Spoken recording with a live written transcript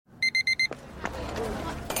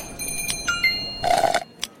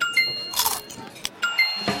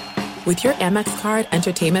With your Amex card,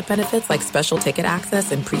 entertainment benefits like special ticket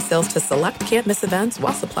access and pre-sales to select can't-miss events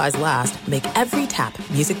while supplies last make every tap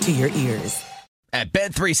music to your ears. At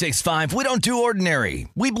Bet365, we don't do ordinary.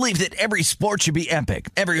 We believe that every sport should be epic.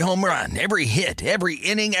 Every home run, every hit, every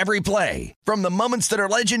inning, every play. From the moments that are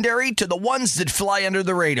legendary to the ones that fly under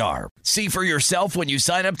the radar. See for yourself when you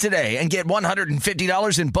sign up today and get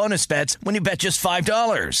 $150 in bonus bets when you bet just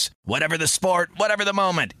 $5. Whatever the sport, whatever the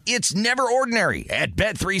moment, it's never ordinary at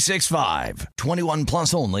Bet365. 21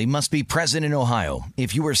 plus only. Must be present in Ohio.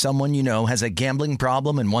 If you or someone you know has a gambling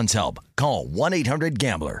problem and wants help, call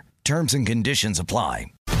 1-800-GAMBLER. Terms and conditions apply.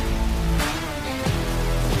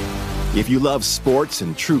 If you love sports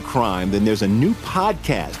and true crime, then there's a new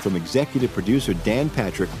podcast from executive producer Dan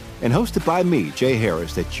Patrick and hosted by me, Jay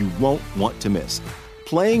Harris, that you won't want to miss.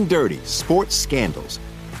 Playing Dirty: Sports Scandals.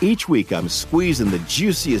 Each week, I'm squeezing the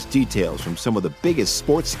juiciest details from some of the biggest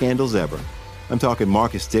sports scandals ever. I'm talking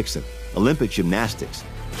Marcus Dixon, Olympic gymnastics,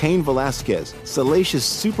 Cain Velasquez, salacious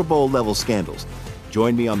Super Bowl-level scandals.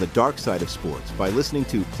 Join me on the dark side of sports by listening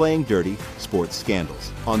to Playing Dirty: Sports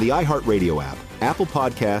Scandals on the iHeartRadio app, Apple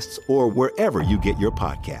Podcasts, or wherever you get your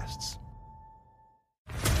podcasts.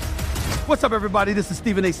 What's up, everybody? This is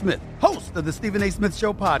Stephen A. Smith, host of the Stephen A. Smith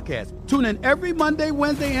Show podcast. Tune in every Monday,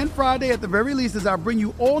 Wednesday, and Friday at the very least as I bring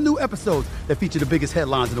you all new episodes that feature the biggest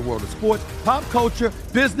headlines in the world of sports, pop culture,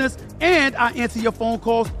 business, and I answer your phone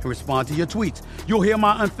calls and respond to your tweets. You'll hear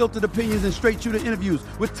my unfiltered opinions and straight-shooter interviews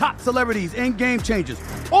with top celebrities and game changers.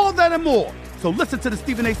 All that and more. So listen to the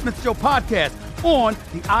Stephen A. Smith Show podcast on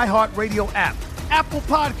the iHeartRadio app, Apple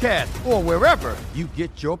Podcasts, or wherever you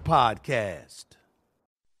get your podcast.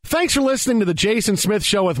 Thanks for listening to the Jason Smith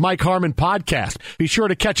Show with Mike Harmon podcast. Be sure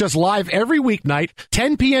to catch us live every weeknight,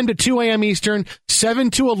 10 p.m. to 2 a.m. Eastern, 7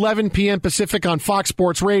 to 11 p.m. Pacific on Fox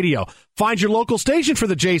Sports Radio. Find your local station for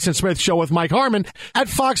the Jason Smith Show with Mike Harmon at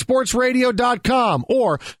foxsportsradio.com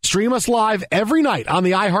or stream us live every night on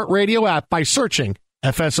the iHeartRadio app by searching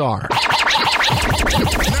FSR. Now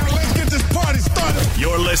let's get this party started.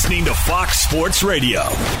 You're listening to Fox Sports Radio.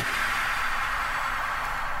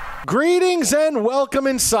 Greetings and welcome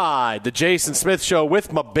inside the Jason Smith Show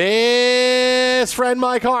with my best friend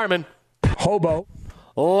Mike Harmon. Hobo.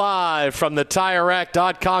 Live from the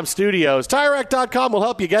TireRack.com studios. TireRack.com will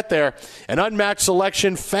help you get there. An unmatched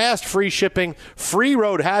selection, fast free shipping, free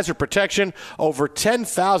road hazard protection, over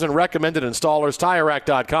 10,000 recommended installers.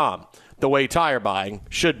 TireRack.com, the way tire buying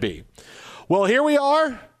should be. Well, here we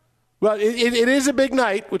are. Well, it is a big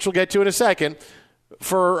night, which we'll get to in a second,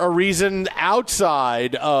 for a reason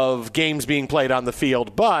outside of games being played on the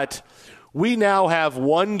field. But we now have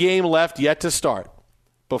one game left yet to start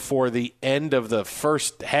before the end of the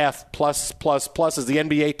first half plus as the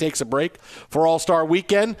NBA takes a break for All-Star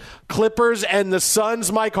Weekend. Clippers and the Suns.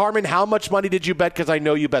 Mike Harmon, how much money did you bet? Because I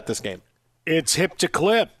know you bet this game. It's hip to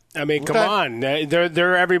clip. I mean, come on.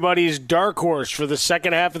 They're everybody's dark horse for the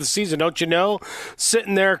second half of the season, don't you know?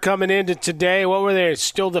 Sitting there coming into today, what were they?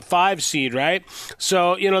 Still the 5 seed, right?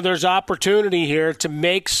 So, there's opportunity here to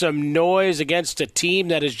make some noise against a team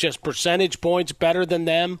that is just percentage points better than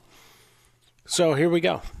them. So here we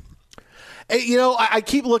go. I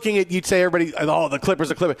keep looking at, you'd say everybody, the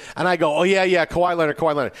Clippers. And I go, Kawhi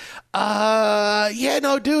Leonard.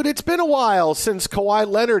 No, dude, it's been a while since Kawhi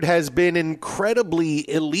Leonard has been incredibly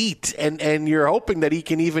elite, and you're hoping that he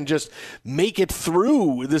can even just make it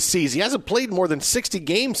through the season. He hasn't played more than 60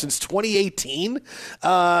 games since 2018,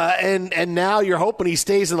 and now you're hoping he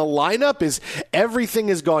stays in the lineup. Everything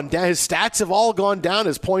has gone down. His stats have all gone down.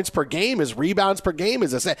 His points per game, his rebounds per game,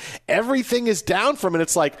 everything is down from it.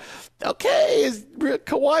 It's like, okay, is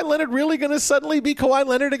Kawhi Leonard really going to suddenly be Kawhi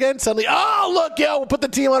Leonard again? Suddenly, we'll put the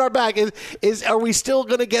team on our back. Are we still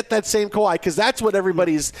going to get that same Kawhi? Because that's why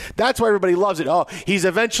everybody loves it. Oh, he's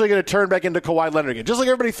eventually going to turn back into Kawhi Leonard again. Just like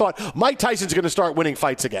everybody thought Mike Tyson's going to start winning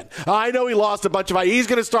fights again. I know he lost a bunch of fights. He's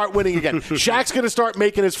going to start winning again. Shaq's going to start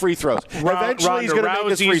making his free throws. Eventually, he's going to make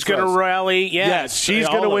his free throws. He's going to rally. Yes, she's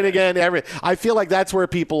going to win again. I feel like that's where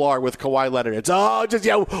people are with Kawhi Leonard. It's,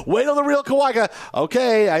 wait till the real Kawhi guy.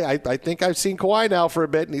 Okay, I think I've seen Kawhi now for a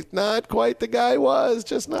bit, and he's not quite the guy he was.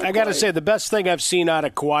 Just not. I got to say, the best thing I've seen out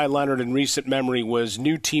of Kawhi Leonard in recent memory was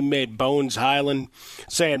new teammate Bones Highland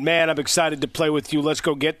saying, "Man, I'm excited to play with you. Let's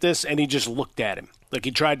go get this." And he just looked at him like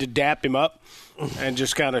he tried to dap him up, and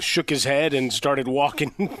just kind of shook his head and started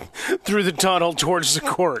walking through the tunnel towards the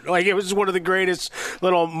court. Like, it was one of the greatest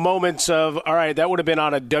little moments of, all right, that would have been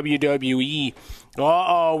on a WWE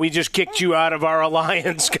we just kicked you out of our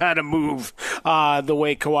alliance kind of move, the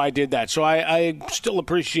way Kawhi did that. So I still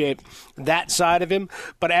appreciate that side of him.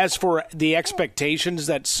 But as for the expectations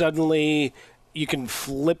that suddenly you can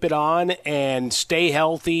flip it on and stay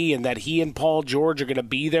healthy, and that he and Paul George are going to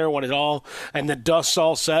be there when it all and the dust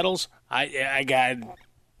all settles, I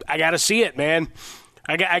got to see it, man.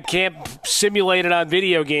 I can't simulate it on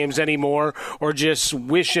video games anymore, or just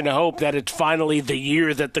wish and hope that it's finally the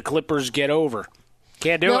year that the Clippers get over.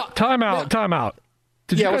 Can't do it. Time out.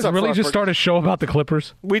 Did you guys really just start a show about the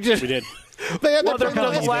Clippers? We did. They're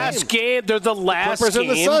the last game. They're the last Clippers game.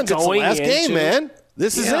 And the Suns. It's the last into, game, man.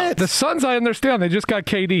 This is it. The Suns, I understand. They just got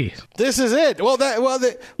KD. This is it.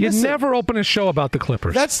 You never open a show about the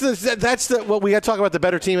Clippers. That's the. Well, we got to talk about the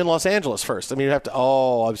better team in Los Angeles first. I mean, you have to.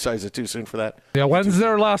 Oh, I'm sorry. Is it too soon for that? Yeah. When's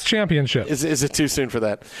their last championship? Is it too soon for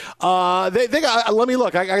that? They got. Let me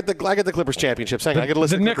look. I got the Clippers championships. Hang on. I got to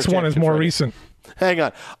listen. The Knicks one is more recent. Hang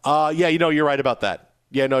on. Yeah. You're right about that.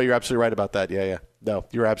 Yeah. No, you're absolutely right about that. Yeah. No,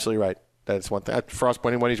 you're absolutely right. That's one thing. Frost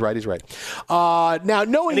pointing when he's right, he's right. Now,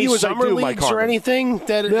 knowing any you as I do, Mike Harmon, or anything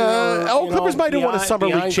that Clippers might have won a summer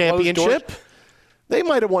league championship. They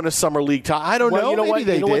might have won a summer league tie. I don't know. Maybe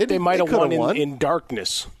they did. They might have won in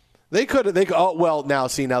darkness. They could have.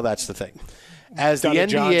 Now that's the thing. As the NBA,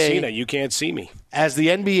 John Cena, you can't see me. As the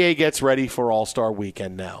NBA gets ready for All-Star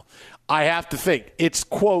Weekend now, I have to think it's,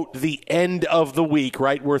 quote, the end of the week,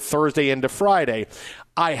 right? We're Thursday into Friday.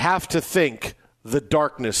 I have to think the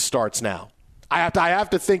darkness starts now. I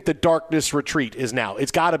have to think the darkness retreat is now.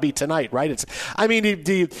 It's got to be tonight, right?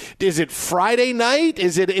 Is it Friday night?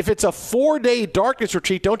 If it's a 4-day darkness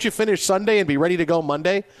retreat, don't you finish Sunday and be ready to go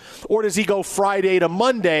Monday? Or does he go Friday to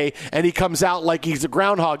Monday and he comes out like he's a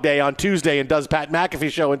Groundhog Day on Tuesday and does Pat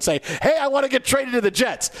McAfee show and say, hey, I want to get traded to the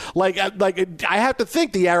Jets? Like I have to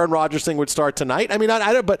think the Aaron Rodgers thing would start tonight. I mean,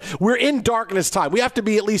 I don't, but we're in darkness time. We have to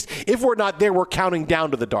be, at least, if we're not there, we're counting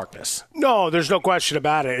down to the darkness. No, there's no question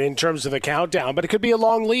about it in terms of the countdown. But it could be a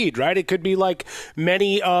long lead, right? It could be like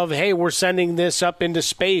many of, hey, we're sending this up into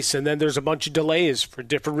space, and then there's a bunch of delays for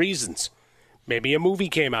different reasons. Maybe a movie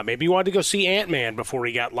came out. Maybe you wanted to go see Ant-Man before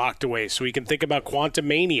he got locked away, so we can think about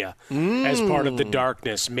Quantumania as part of the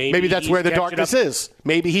darkness. Maybe that's where the darkness is.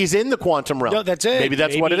 Maybe he's in the quantum realm. No, that's it. Maybe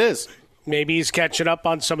that's what it is. Maybe he's catching up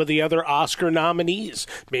on some of the other Oscar nominees.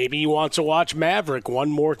 Maybe he wants to watch Maverick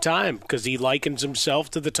one more time because he likens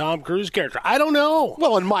himself to the Tom Cruise character. I don't know.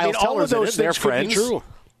 Well, and Miles Teller's in it. They're friends. True.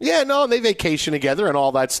 Yeah, no, they vacation together and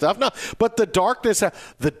all that stuff. No, but the darkness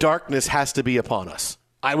has to be upon us.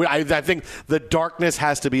 I think the darkness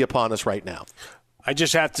has to be upon us right now. I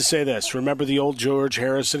just have to say this. Remember the old George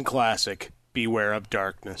Harrison classic. Beware of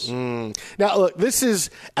darkness. Now, look, this is,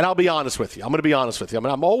 and I'll be honest with you. I'm going to be honest with you. I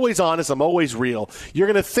mean, I'm always honest. I'm always real. You're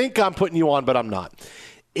going to think I'm putting you on, but I'm not.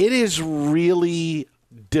 It is really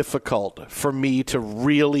difficult for me to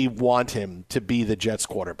really want him to be the Jets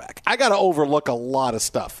quarterback. I got to overlook a lot of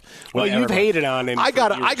stuff. Well, you've hated on him. I got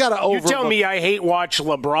to overlook. You tell me I hate watch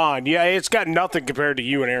LeBron. Yeah, it's got nothing compared to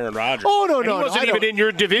you and Aaron Rodgers. Oh no, and he wasn't even in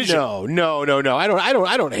your division. No.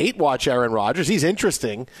 I don't hate watch Aaron Rodgers. He's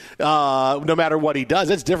interesting. No matter what he does,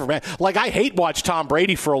 it's different, man. Like I hate watch Tom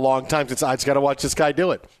Brady for a long time since I just got to watch this guy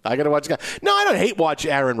do it. I got to watch this guy. No, I don't hate watch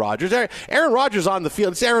Aaron Rodgers. Aaron Rodgers on the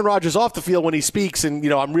field. It's Aaron Rodgers off the field when he speaks, and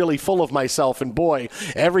I'm really full of myself. And boy,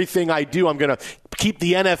 everything I do, I'm going to keep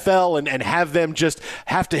the NFL and have them just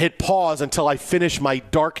have to hit pause until I finish my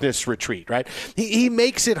darkness retreat, right? He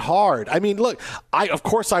makes it hard. I mean, look, of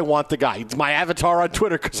course I want the guy. It's my avatar on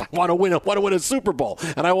Twitter because I want to win a Super Bowl.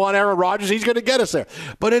 And I want Aaron Rodgers. He's going to get us there.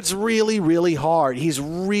 But it's really, really hard. He's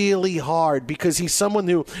really hard because he's someone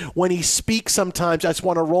who, when he speaks sometimes, I just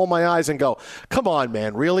want to roll my eyes and go, come on,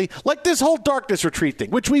 man, really? Like this whole darkness retreat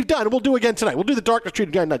thing, which we've done. We'll do again tonight. We'll do the darkness retreat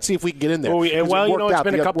again tonight. See if we can get in there. Well, it's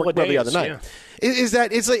been a couple of days. The other night. Is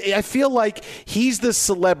that it's like I feel like he's the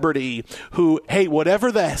celebrity who, hey,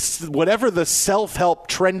 whatever the self-help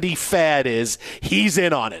trendy fad is, he's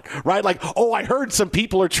in on it, right? Like, oh, I heard some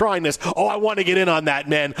people are trying this. Oh, I want to get in on that,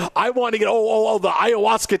 man. I want to get the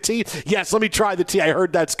ayahuasca tea. Yes, let me try the tea. I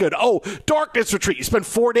heard that's good. Oh, darkness retreat. You spend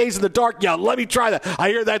 4 days in the dark. Yeah, let me try that. I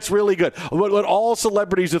hear that's really good. What all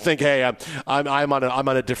celebrities who think, hey, I'm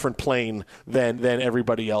on a different plane than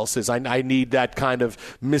everybody else is. I need that kind of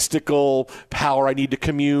mystical power. I need to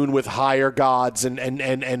commune with higher gods, and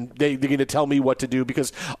they're going to tell me what to do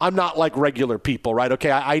because I'm not like regular people, right? Okay,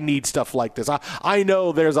 I need stuff like this. I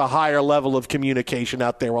know there's a higher level of communication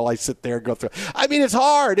out there while I sit there and go through. I mean, it's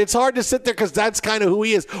hard. It's hard to sit there because that's kind of who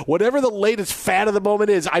he is. Whatever the latest fad of the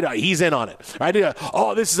moment is, I know he's in on it. Right?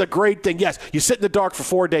 Oh, this is a great thing. Yes, you sit in the dark for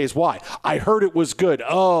 4 days. Why? I heard it was good.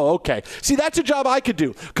 Oh, okay. See, that's a job I could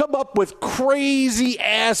do. Come up with crazy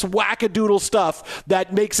ass wackadoodle stuff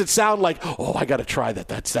that makes it sound like, oh, I got to try that.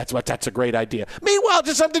 That's a great idea. Meanwhile,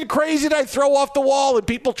 just something crazy that I throw off the wall and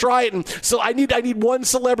people try it. And so I need one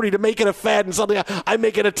celebrity to make it a fad and something I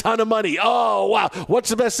make it a ton of money. Oh, wow. What's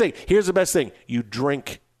the best thing? Here's the best thing. You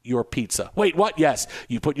drink your pizza. Wait, what? Yes.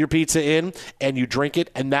 You put your pizza in and you drink it,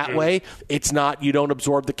 and that way you don't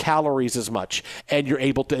absorb the calories as much, and they're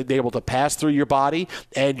able to pass through your body,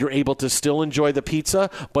 and you're able to still enjoy the pizza,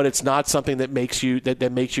 but it's not something that makes you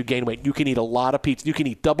gain weight. You can eat a lot of pizza. You can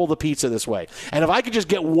eat double the pizza this way. And if I could just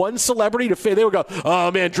get one celebrity to fit, they would go, oh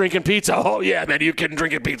man, drinking pizza. Oh yeah, man, you can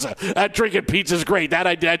drinking pizza. That drinking pizza is great.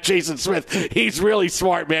 That Jason Smith, he's really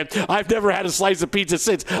smart, man. I've never had a slice of pizza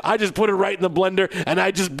since. I just put it right in the blender and I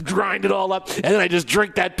just grind it all up, and then I just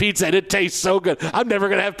drink that pizza, and it tastes so good. I'm never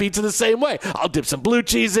going to have pizza the same way. I'll dip some blue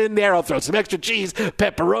cheese in there. I'll throw some extra cheese,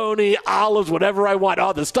 pepperoni, olives, whatever I want.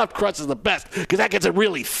 Oh, the stuffed crust is the best because that gets it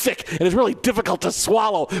really thick, and it's really difficult to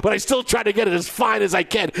swallow, but I still try to get it as fine as I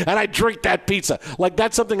can, and I drink that pizza. Like,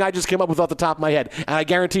 that's something I just came up with off the top of my head, and I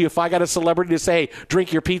guarantee you if I got a celebrity to say, hey,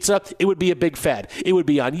 drink your pizza, it would be a big fad. It would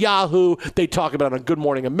be on Yahoo. They'd talk about it on Good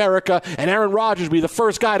Morning America, and Aaron Rodgers would be the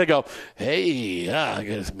first guy to go, hey,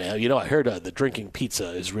 man, I heard the drinking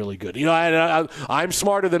pizza is really good. I'm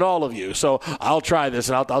smarter than all of you, so I'll try this,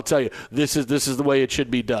 and I'll tell you, this is the way it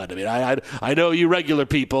should be done. I mean, I know you regular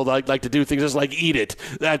people like to do things just like eat it.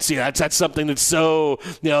 That's something that's so,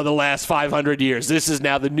 the last 500 years. This is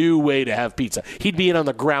now the new way to have pizza. He'd be in on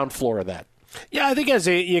the ground floor of that. Yeah, I think as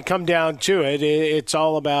you come down to it, it's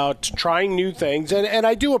all about trying new things, and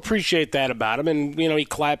I do appreciate that about him. And, he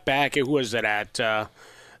clapped back at, who was it at?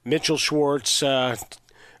 Mitchell Schwartz,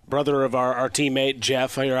 brother of our teammate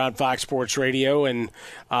Jeff here on Fox Sports Radio, and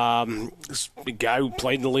a guy who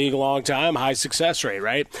played in the league a long time, high success rate,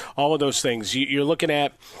 right? All of those things. You're looking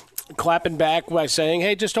at clapping back by saying,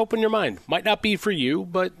 hey, just open your mind. Might not be for you,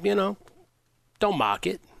 but, don't mock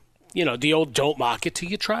it. The old don't mock it till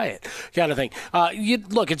you try it kind of thing.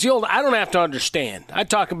 Look, it's the old I don't have to understand. I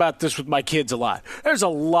talk about this with my kids a lot. There's a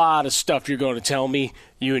lot of stuff you're going to tell me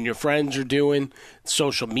you and your friends are doing,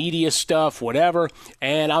 social media stuff, whatever,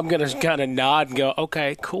 and I'm going to kind of nod and go,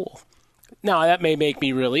 okay, cool. Now, that may make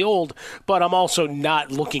me really old, but I'm also not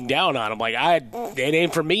looking down on them. Like, it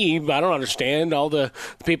ain't for me. I don't understand all the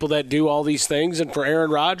people that do all these things, and for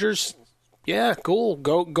Aaron Rodgers, yeah, cool.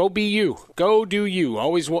 Go be you. Go do you.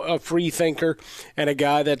 Always a free thinker and a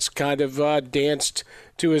guy that's kind of danced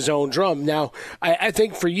to his own drum. Now, I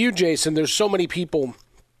think for you, Jason, there's so many people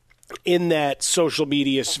in that social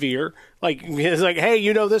media sphere. Like, it's like, hey,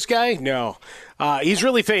 you know this guy? No. He's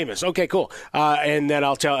really famous. Okay, cool. And then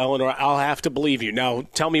I'll tell Eleanor, I'll have to believe you. Now,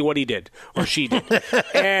 tell me what he did or she did.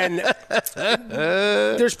 And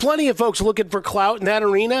there's plenty of folks looking for clout in that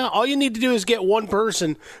arena. All you need to do is get one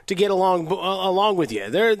person to get along with you.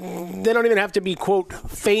 They don't even have to be, quote,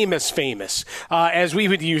 famous, as we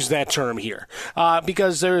would use that term here,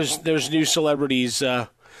 because there's new celebrities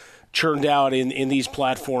churned out in these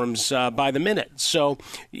platforms by the minute. So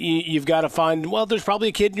you've got to find, there's probably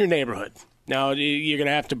a kid in your neighborhood. Now, you're going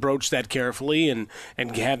to have to broach that carefully and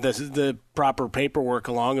have the proper paperwork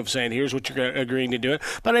along of saying, here's what you're agreeing to do it.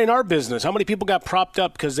 But in our business, how many people got propped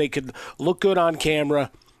up because they could look good on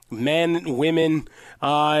camera, men, women,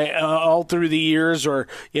 all through the years, or,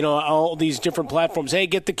 all these different platforms. Hey,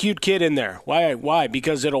 get the cute kid in there. Why?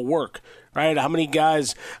 Because it'll work. Right? How many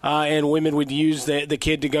guys and women would use the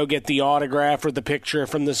kid to go get the autograph or the picture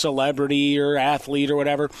from the celebrity or athlete or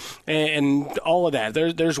whatever, and all of that.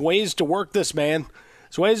 There's ways to work this, man.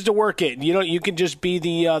 There's ways to work it. You can just be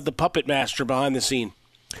the puppet master behind the scene.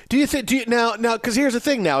 Do you think now? Because here's the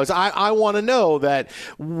thing. Now is I want to know that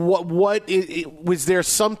was there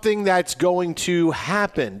something that's going to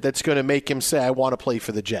happen that's going to make him say I want to play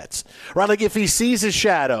for the Jets? Right? Like if he sees his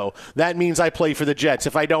shadow, that means I play for the Jets.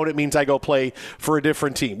 If I don't, it means I go play for a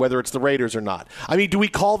different team, whether it's the Raiders or not. I mean, do we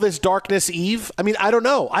call this Darkness Eve? I mean, I don't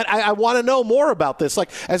know. I want to know more about this. Like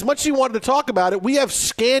as much as you wanted to talk about it, we have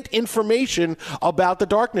scant information about the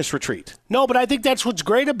Darkness Retreat. No, but I think that's what's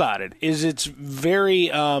great about it is it's very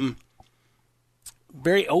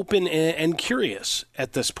very open and curious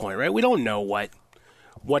at this point, right? We don't know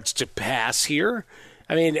what's to pass here.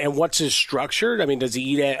 I mean, and what's his structure? I mean, does he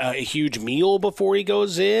eat a huge meal before he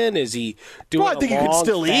goes in? Is he doing I think you can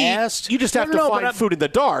still fast? Eat. You just have to find food in the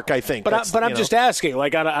dark, I think. But I'm just asking,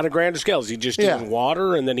 like on a grander scale, is he just doing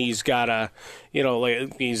water and then he's got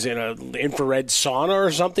like he's in an infrared sauna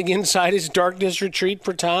or something inside his darkness retreat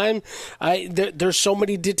for time? There's so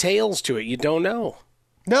many details to it. You don't know.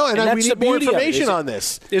 No, and we need more information on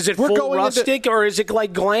this. Is it full rustic or is it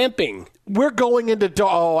like glamping? We're going into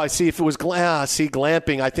I see. If it was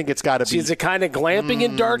glamping, I think it's got to be. Is it kind of glamping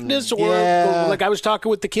in darkness, or like I was talking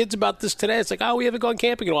with the kids about this today? It's like, we haven't gone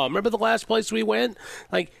camping in a while. Remember the last place we went?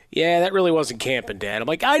 Like, yeah, that really wasn't camping, Dad. I'm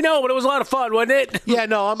like, I know, but it was a lot of fun, wasn't it? Yeah,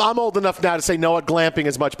 no, I'm old enough now to say, no, what, glamping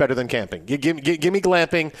is much better than camping. Give me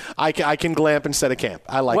glamping. I can glamp instead of camp.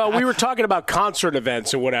 I like. Well, we were talking about concert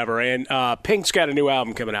events and whatever, and Pink's got a new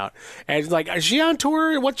album coming out, and it's like, is she on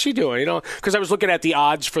tour? What's she doing? You know, because I was looking at the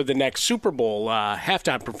odds for the next Super Bowl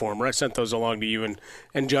halftime performer. I sent those along to you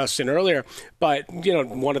and Justin earlier. But, you know,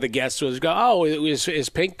 one of the guests was is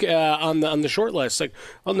Pink on the short list? Like,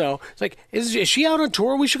 well, no. It's like, is she out on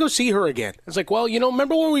tour? We should go see her again. It's like, well, you know,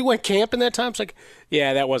 remember when we went camping that time? It's like,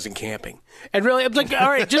 yeah, that wasn't camping. And really, I'm like, all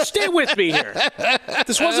right, just stay with me here.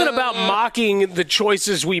 This wasn't about mocking the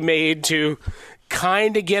choices we made to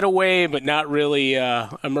kind of get away but not really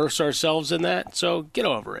immerse ourselves in that. So get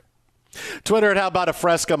over it. Twitter at How About a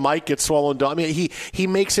Fresca. Mike gets swollen down. I mean, he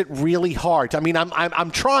makes it really hard. I mean,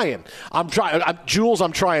 I'm trying. Jules,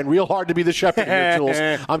 I'm trying real hard to be the shepherd here, Jules.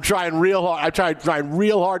 I'm trying real hard. I'm trying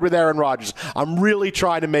real hard with Aaron Rodgers. I'm really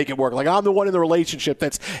trying to make it work. Like, I'm the one in the relationship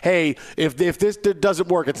that's, hey, if this doesn't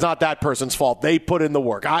work, it's not that person's fault. They put in the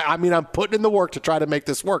work. I mean, I'm putting in the work to try to make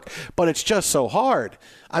this work, but it's just so hard.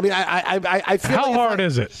 I mean, I feel how hard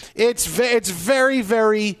is it? It's very,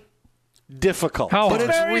 very difficult. How but hard?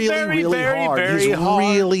 it's Very, really very, hard. very It's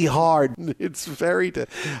hard. really hard. It's very.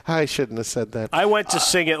 I shouldn't have said that. I went to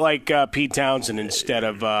sing it like Pete Townsend instead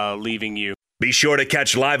of Leaving You. Be sure to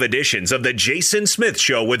catch live editions of The Jason Smith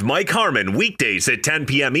Show with Mike Harmon weekdays at 10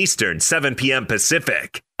 p.m. Eastern, 7 p.m.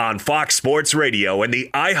 Pacific on Fox Sports Radio and the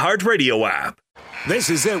iHeartRadio app. This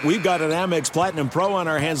is it. We've got an Amex Platinum Pro on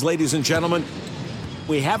our hands, ladies and gentlemen.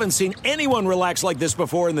 We haven't seen anyone relax like this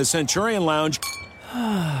before in the Centurion Lounge.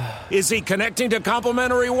 Is he connecting to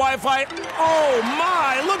complimentary Wi-Fi? Oh,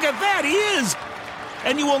 my! Look at that! He is!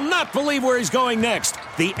 And you will not believe where he's going next.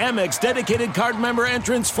 The Amex dedicated card member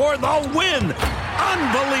entrance for the win!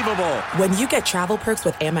 Unbelievable! When you get travel perks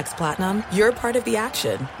with Amex Platinum, you're part of the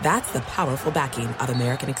action. That's the powerful backing of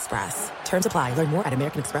American Express. Terms apply. Learn more at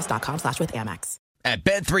americanexpress.com/withAmex. At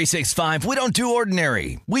Bet365, we don't do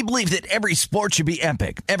ordinary. We believe that every sport should be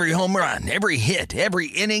epic. Every home run, every hit, every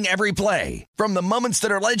inning, every play. From the moments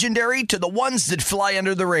that are legendary to the ones that fly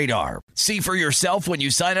under the radar. See for yourself when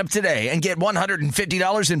you sign up today and get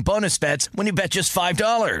 $150 in bonus bets when you bet just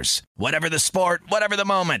 $5. Whatever the sport, whatever the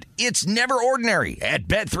moment, it's never ordinary at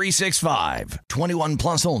Bet365. 21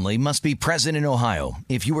 plus only. Must be present in Ohio.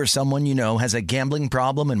 If you or someone you know has a gambling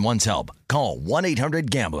problem and wants help, call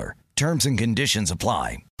 1-800-GAMBLER. Terms and conditions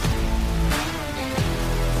apply.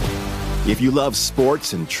 If you love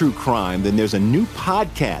sports and true crime, then there's a new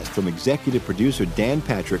podcast from executive producer Dan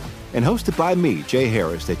Patrick and hosted by me, Jay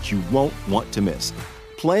Harris, that you won't want to miss.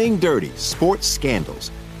 Playing Dirty: Sports Scandals.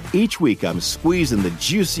 Each week, I'm squeezing the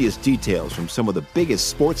juiciest details from some of the biggest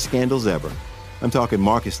sports scandals ever. I'm talking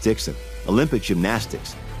Marcus Dixon, Olympic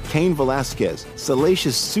gymnastics, Cain Velasquez,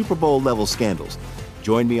 salacious Super Bowl-level scandals.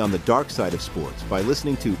 Join me on the dark side of sports by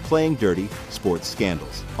listening to Playing Dirty: Sports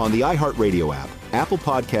Scandals on the iHeartRadio app, Apple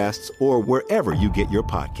Podcasts, or wherever you get your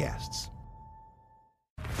podcasts.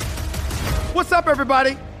 What's up,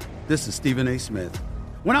 everybody? This is Stephen A. Smith.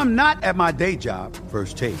 When I'm not at my day job,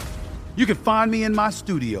 First Take, you can find me in my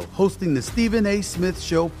studio hosting the Stephen A. Smith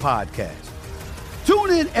Show podcast. Tune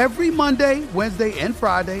in every Monday, Wednesday, and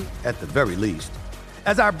Friday, at the very least,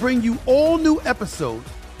 as I bring you all new episodes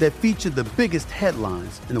that feature the biggest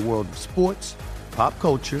headlines in the world of sports, pop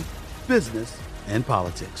culture, business, and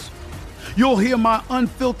politics. You'll hear my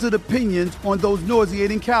unfiltered opinions on those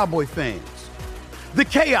nauseating Cowboy fans, the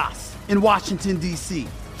chaos in Washington, D.C.,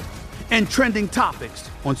 and trending topics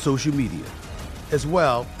on social media, as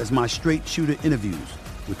well as my straight shooter interviews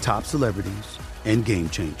with top celebrities and game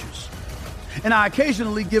changers. And I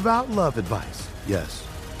occasionally give out love advice. Yes,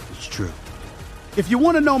 it's true. If you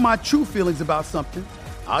want to know my true feelings about something,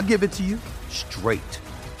 I'll give it to you straight.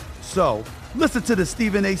 So, listen to the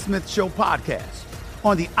Stephen A. Smith Show podcast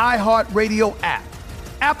on the iHeartRadio app,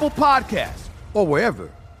 Apple Podcasts, or wherever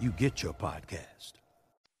you get your podcast.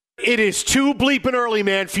 It is too bleeping early,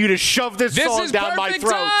 man, for you to shove this song down my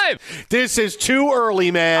throat. Time. This is too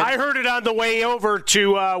early, man. I heard it on the way over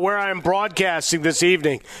to where I'm broadcasting this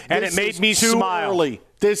evening, and it made me smile. Early.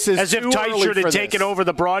 This is as if Teicher had taken over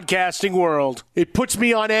the broadcasting world. It puts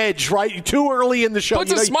me on edge, right? Too early in the show.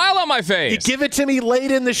 Puts a smile on my face. You give it to me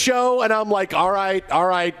late in the show, and I'm like, all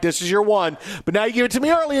right, this is your one. But now you give it to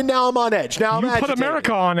me early, and now I'm on edge. Now I'm agitated. You put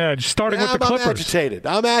America on edge, starting with the Clippers.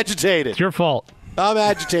 I'm agitated. It's your fault. I'm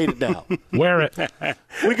agitated now. Wear it.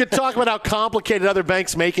 We could talk about how complicated other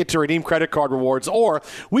banks make it to redeem credit card rewards, or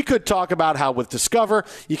we could talk about how with Discover,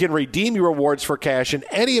 you can redeem your rewards for cash in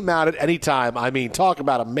any amount at any time. I mean, talk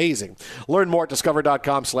about amazing. Learn more at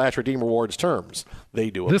discover.com/redeem rewards terms. They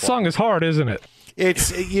do it. This song is hard, isn't it?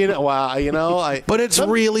 It's, but it's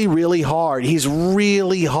really, really hard. He's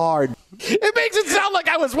really hard. It makes it sound like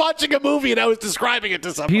I was watching a movie and I was describing it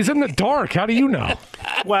to somebody. He's in the dark. How do you know?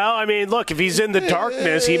 Well, I mean, look, if he's in the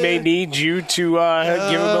darkness, he may need you to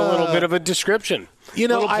give him a little bit of a description. A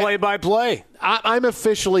little play-by-play. I'm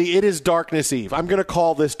officially, it is Darkness Eve. I'm going to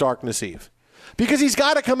call this Darkness Eve. Because he's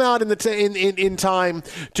got to come out in time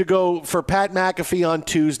to go for Pat McAfee on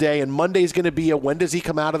Tuesday, and Monday's going to be a when does he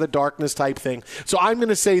come out of the darkness type thing. So I'm going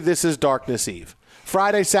to say this is Darkness Eve.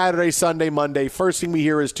 Friday, Saturday, Sunday, Monday. First thing we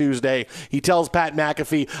hear is Tuesday. He tells Pat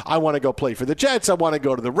McAfee, I want to go play for the Jets. I want to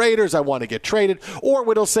go to the Raiders. I want to get traded. Or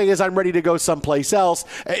what he'll say is, I'm ready to go someplace else.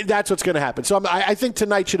 That's what's going to happen. So I think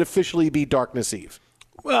tonight should officially be Darkness Eve.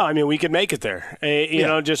 Well, I mean, we could make it there.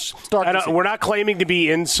 We're not claiming to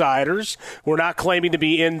be insiders. We're not claiming to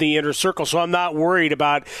be in the inner circle. So I'm not worried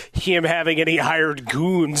about him having any hired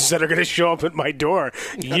goons that are going to show up at my door.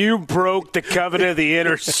 You broke the covenant of the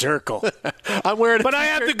inner circle. But I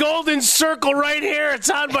have the golden circle right here.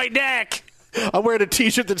 It's on my neck. I'm wearing a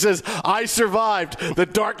T-shirt that says, I survived the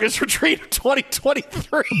darkness retreat of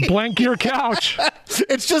 2023. Blank your couch.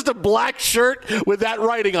 It's just a black shirt with that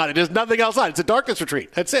writing on it. There's nothing else on it. It's a darkness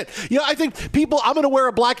retreat. That's it. I think people, I'm going to wear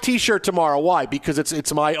a black T-shirt tomorrow. Why? Because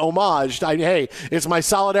it's my homage. It's my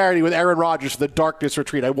solidarity with Aaron Rodgers for the darkness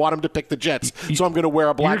retreat. I want him to pick the Jets, so I'm going to wear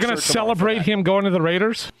a black shirt. You're going to celebrate him going to the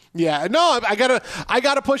Raiders? Yeah. No, I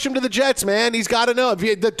gotta push him to the Jets, man. He's got to know.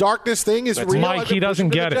 The darkness thing is real. Mike, he doesn't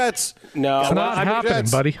get it. Jets. No. It's not happening,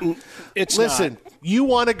 buddy. Listen, you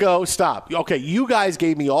want to go? Stop. Okay, you guys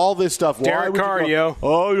gave me all this stuff. Derek Carr, go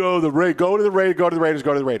to the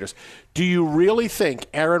Raiders. Do you really think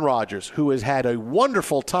Aaron Rodgers, who has had a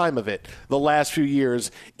wonderful time of it the last few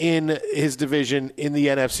years in his division in the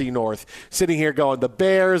NFC North, sitting here going, the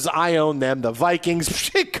Bears, I own them, the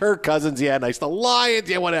Vikings, Kirk Cousins, yeah, nice, the Lions,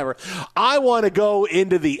 yeah, whatever. I want to go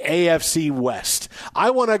into the AFC West. I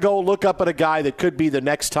want to go look up at a guy that could be the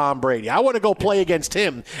next Tom Brady. I want to go play against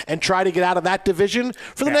him and try to get out of that division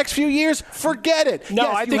for the next few years. Forget it. No,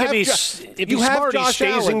 yes, I think it'd be smart he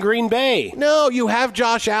stays in Green Bay. No, you have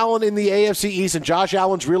Josh Allen in the AFC East, and Josh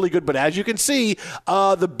Allen's really good. But as you can see,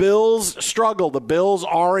 the Bills struggle. The Bills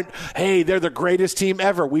aren't, they're the greatest team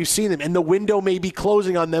ever. We've seen them. And the window may be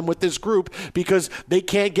closing on them with this group because they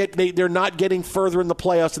can't they're not getting further in the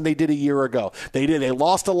playoffs than they did a year ago. They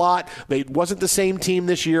lost a lot. It wasn't the same team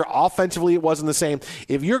this year. Offensively, it wasn't the same.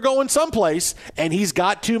 If you're going someplace and he's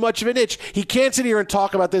got too much of an itch, he can't sit here and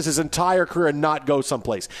talk about this his entire career and not go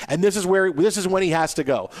someplace. And this is when he has to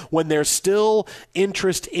go. When there's still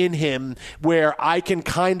interest in him, where I can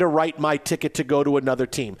kind of write my ticket to go to another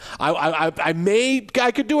team. I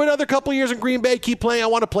could do another couple years in Green Bay, keep playing. I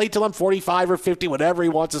want to play till I'm 45 or 50, whatever he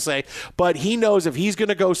wants to say. But he knows if he's going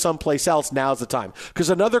to go someplace else, now's the time. Because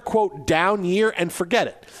another, quote, down year, and forget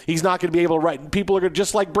it. He's not going to be able to write. People are going to,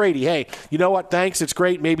 just like Brady, hey, you know what, thanks, it's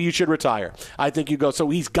great, maybe you should retire. I think you go. So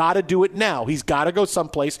he's got to do it now. He's got to go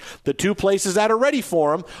someplace. The two places that are ready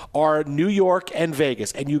for him are New York and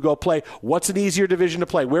Vegas. And you go play. What's an easier division to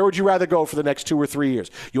play? Where would you rather go for the next 2 or 3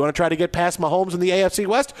 years? You want to try to get past Mahomes in the AFC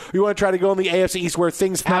West, or you want to try to go in the AFC East where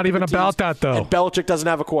things happen? Not even about that, though. And Belichick doesn't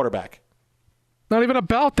have a quarterback. Not even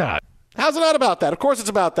about that. How's it not about that? Of course it's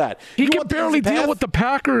about that. He can barely deal with the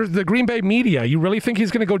Packers, the Green Bay media. You really think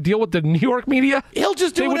he's going to go deal with the New York media? He'll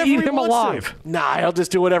just do whatever he wants. They would eat him alive. Nah, he'll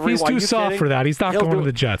just do whatever he wants. He's too soft for that. He's not going to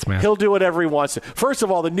the Jets, man. He'll do whatever he wants. First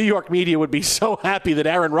of all, the New York media would be so happy that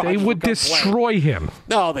Aaron Rodgers would destroy him.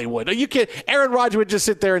 No, they would. You can't. Aaron Rodgers would just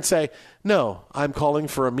sit there and say, no, I'm calling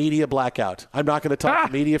for a media blackout. I'm not going to talk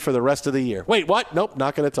to media for the rest of the year. Wait, what? Nope,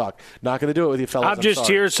 not going to talk. Not going to do it with you fellas. I'm just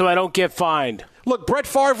here so I don't get fined. Look, Brett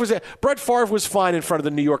Favre was fine in front of the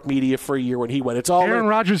New York media for a year when he went. It's all Aaron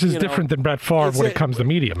Rodgers is different than Brett Favre when it comes to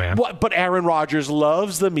media, man. But Aaron Rodgers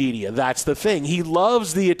loves the media. That's the thing. He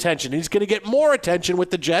loves the attention. He's going to get more attention with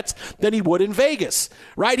the Jets than he would in Vegas,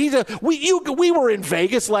 right? We were in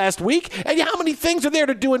Vegas last week, and how many things are there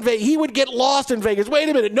to do in Vegas? He would get lost in Vegas. Wait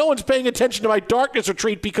a minute, no one's paying attention to my darkness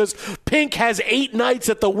retreat because Pink has 8 nights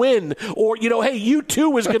at the Wynn, or hey,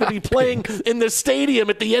 U2 is going to be playing in the stadium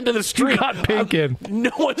at the end of the street. You got Pink in.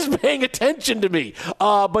 No one's paying attention to me.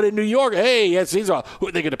 But in New York, hey, yes, these are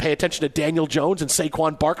they're going to pay attention to Daniel Jones and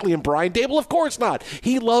Saquon Barkley and Brian Dable? Of course not.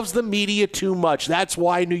 He loves the media too much. That's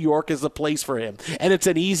why New York is the place for him. And it's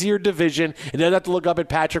an easier division. And doesn't have to look up at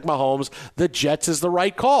Patrick Mahomes. The Jets is the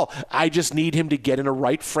right call. I just need him to get in a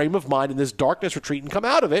right frame of mind in this darkness retreat and come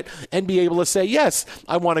out of it and be able to say, yes,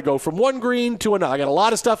 I want to go from one green to another. I got a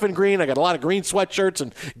lot of stuff in green. I got a lot of green sweatshirts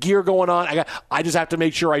and gear going on. I just have to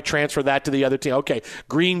make sure I transfer that to the other team. Okay,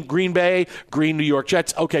 Green Bay, green New York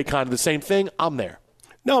Jets. Okay, kind of the same thing. I'm there.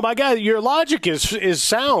 No, my guy, your logic is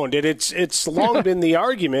sound, and it's long been the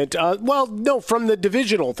argument. From the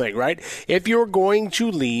divisional thing, right? If you're going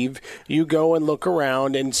to leave, you go and look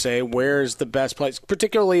around and say, where's the best place,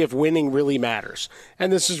 particularly if winning really matters.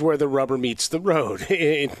 And this is where the rubber meets the road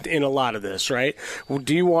in a lot of this, right? Well,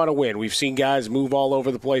 do you want to win? We've seen guys move all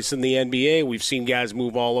over the place in the NBA. We've seen guys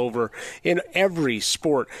move all over in every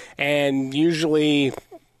sport, and usually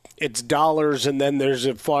it's dollars, and then there's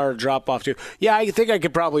a far drop-off, too. Yeah, I think I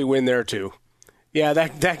could probably win there, too. Yeah,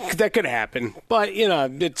 that could happen. But,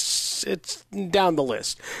 it's down the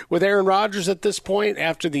list. With Aaron Rodgers at this point,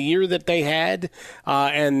 after the year that they had,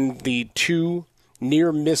 and the 2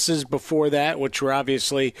 near misses before that, which were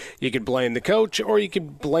obviously you could blame the coach or you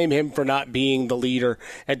could blame him for not being the leader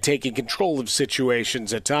and taking control of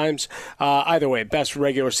situations at times. Either way, best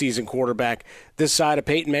regular season quarterback this side of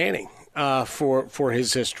Peyton Manning. For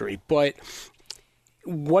his history. But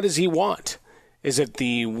what does he want? Is it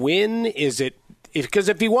the win? Is it because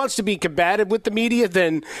if he wants to be combative with the media,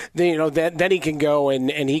 then he can go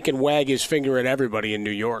and he can wag his finger at everybody in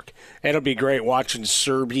New York. It'll be great watching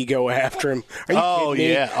Serby go after him. Are you kidding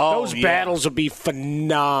me? Yeah. Those battles will be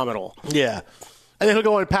phenomenal. Yeah. And then he'll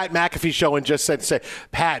go on Pat McAfee's show and just say,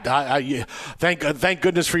 Pat, thank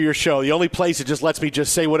goodness for your show. The only place it just lets me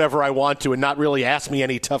just say whatever I want to and not really ask me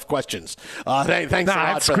any tough questions. Thanks a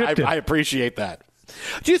lot for that. I appreciate that.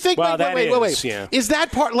 Do you think? Well, wait. Yeah. Is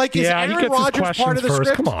that part is Aaron Rodgers part of the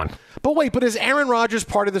script? Come on. But is Aaron Rodgers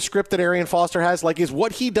part of the script that Arian Foster has? Is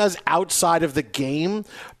what he does outside of the game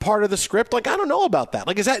part of the script? I don't know about that.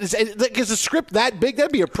 Is the script that big?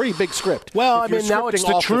 That'd be a pretty big script. Well, now it's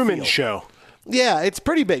the Truman Show. Yeah, it's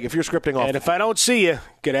pretty big if you're scripting off. And if I don't see you,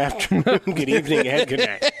 good afternoon, good evening, and good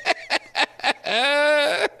night.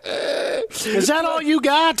 Is that all you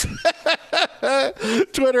got?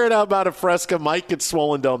 Twitter and How About a Fresca. Mike at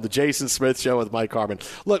Swollen Dome. The Jason Smith Show with Mike Harmon.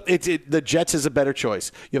 Look, the Jets is a better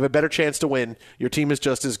choice. You have a better chance to win. Your team is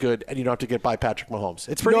just as good, and you don't have to get by Patrick Mahomes.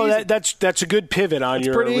 It's pretty easy. That's a good pivot on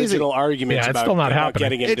your original argument about still not happening.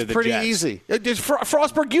 Getting into the Jets. It's pretty easy.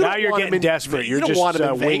 Frostberg, now you're getting desperate. You're just want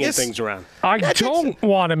him in winging Vegas. Things around. I don't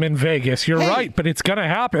want him in Vegas. You're right, but it's going to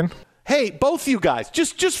happen. Hey, both you guys,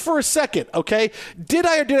 just for a second, okay? Did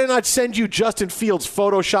I or did I not send you Justin Fields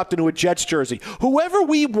photoshopped into a Jets jersey? Whoever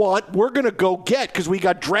we want, we're going to go get because we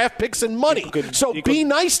got draft picks and money. Be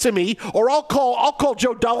nice to me, or I'll call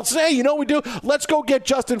Joe Donaldson. Hey, you know what we do? Let's go get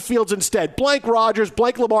Justin Fields instead. Blank Rodgers,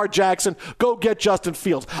 blank Lamar Jackson, go get Justin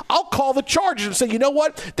Fields. I'll call the Chargers and say, you know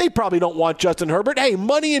what? They probably don't want Justin Herbert. Hey,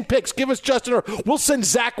 money and picks. Give us Justin Herbert. We'll send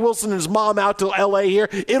Zach Wilson and his mom out to L.A. here.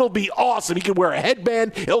 It'll be awesome. He can wear a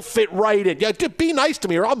headband. It'll fit right in. Yeah, be nice to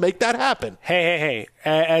me or I'll make that happen. Hey.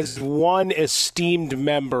 As one esteemed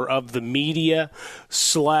member of the media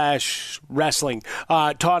 / wrestling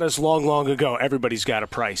taught us long ago, everybody's got a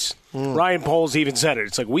price. Ryan Poles even said it.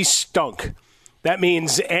 It's like, we stunk. That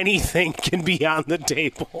means anything can be on the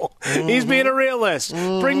table. He's being a realist.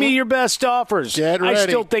 Bring me your best offers. I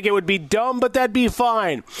still think it would be dumb, but that'd be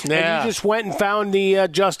fine. Yeah. And you just went and found the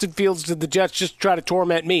Justin Fields to the Jets just to try to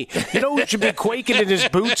torment me. You know who should be quaking in his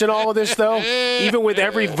boots and all of this, though? Even with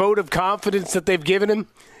every vote of confidence that they've given him?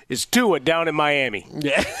 Is Tua down in Miami.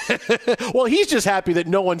 Yeah. Well, he's just happy that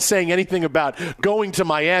no one's saying anything about going to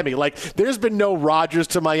Miami. There's been no Rodgers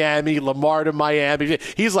to Miami, Lamar to Miami.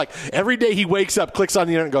 He's like, every day he wakes up, clicks on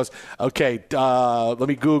the internet and goes, okay, let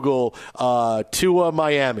me Google Tua,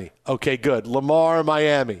 Miami. Okay, good. Lamar,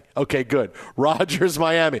 Miami. Okay, good. Rodgers,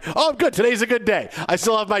 Miami. Oh, I'm good. Today's a good day. I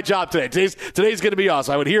still have my job today. Today's going to be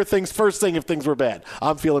awesome. I would hear things first thing if things were bad.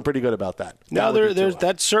 I'm feeling pretty good about that. Now,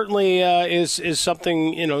 that certainly is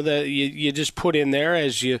something, that you just put in there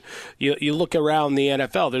as you look around the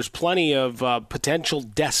NFL. There's plenty of potential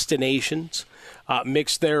destinations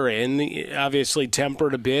mixed therein, obviously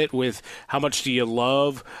tempered a bit with how much do you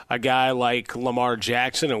love a guy like Lamar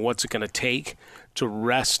Jackson and what's it going to take to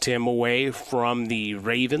wrest him away from the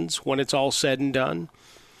Ravens when it's all said and done.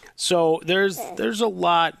 So there's a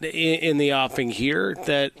lot in the offing here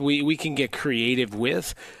that we can get creative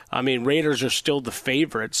with. I mean, Raiders are still the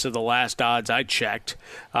favorites, so the last odds I checked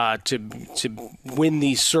to win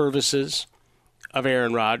these services of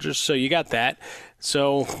Aaron Rodgers. So you got that.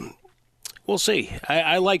 So we'll see.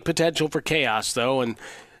 I like potential for chaos, though, and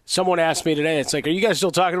someone asked me today, it's like, are you guys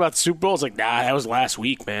still talking about the Super Bowl? It's like, nah, that was last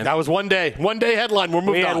week, man. That was one day headline.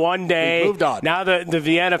 We had one day. We moved on. Now the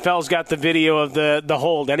NFL's got the video of the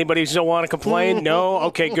hold. Anybody still want to complain? No?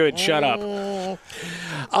 Okay, good. Shut up.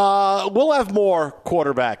 We'll have more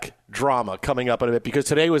quarterback drama coming up in a bit because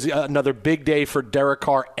today was another big day for Derek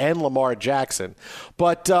Carr and Lamar Jackson.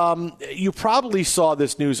 But you probably saw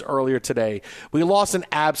this news earlier today. We lost an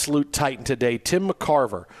absolute titan today. Tim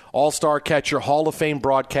McCarver, all-star catcher, Hall of Fame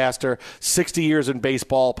broadcaster, 60 years in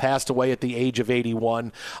baseball, passed away at the age of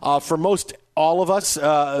 81. For most all of us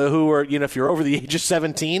who are, if you're over the age of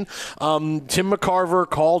 17, Tim McCarver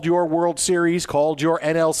called your World Series, called your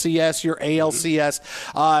NLCS, your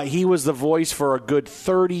ALCS. He was the voice for a good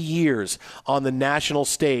 30 years on the national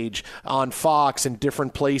stage, on Fox and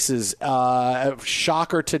different places.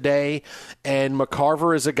 Shocker today. And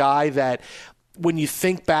McCarver is a guy that, when you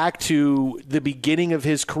think back to the beginning of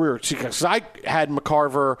his career, because I had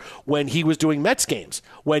McCarver when he was doing Mets games,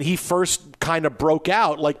 when he first kind of broke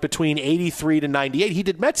out, like between 83 to 98, he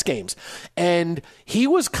did Mets games. And he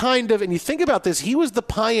was kind of, and you think about this, he was the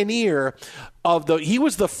pioneer he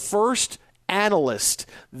was the first analyst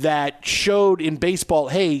that showed in baseball,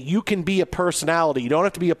 hey, you can be a personality. You don't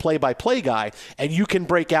have to be a play-by-play guy, and you can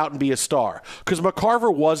break out and be a star. Because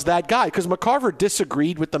McCarver was that guy. Because McCarver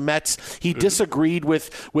disagreed with the Mets. He disagreed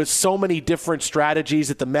with so many different strategies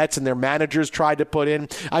that the Mets and their managers tried to put in.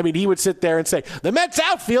 I mean, he would sit there and say, the Mets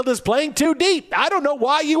outfield is playing too deep. I don't know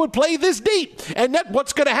why you would play this deep. And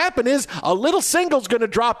what's going to happen is a little single's going to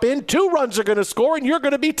drop in, 2 runs are going to score, and you're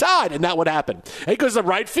going to be tied. And that would happen. Because the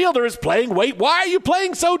right fielder is playing why are you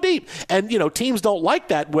playing so deep? And, teams don't like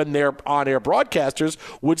that when their on-air broadcasters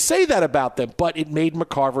would say that about them, but it made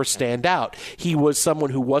McCarver stand out. He was someone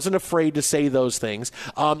who wasn't afraid to say those things.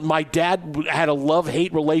 My dad had a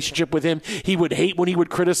love-hate relationship with him. He would hate when he would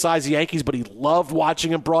criticize the Yankees, but he loved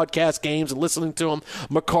watching him broadcast games and listening to him.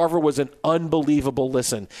 McCarver was an unbelievable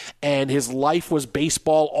listen, and his life was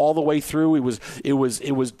baseball all the way through. It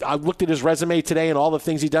was. I looked at his resume today and all the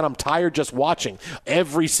things he's done. I'm tired just watching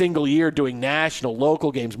every single year doing national, local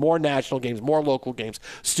games, more national games, more local games,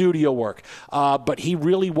 studio work. But he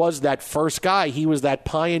really was that first guy. He was that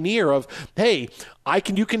pioneer of, hey,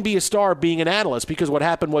 you can be a star being an analyst, because what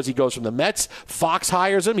happened was he goes from the Mets, Fox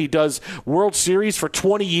hires him, he does World Series for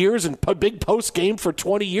 20 years and big post game for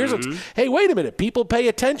 20 years. It's, hey, wait a minute, people pay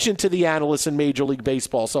attention to the analysts in Major League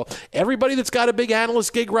Baseball. So everybody that's got a big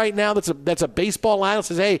analyst gig right now that's a baseball analyst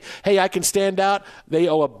says, hey, I can stand out. They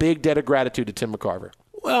owe a big debt of gratitude to Tim McCarver.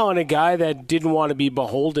 Well, and a guy that didn't want to be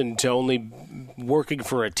beholden to only working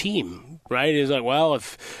for a team, right? He's like, well,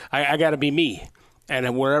 if I got to be me.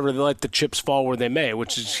 And wherever they let the chips fall where they may,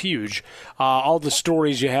 which is huge. All the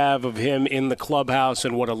stories you have of him in the clubhouse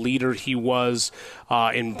and what a leader he was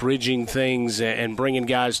in bridging things and bringing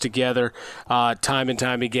guys together time and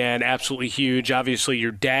time again, absolutely huge. Obviously,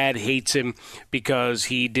 your dad hates him because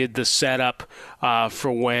he did the setup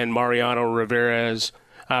for when Mariano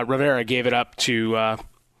Rivera gave it up to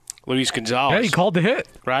Luis Gonzalez. Yeah, he called the hit.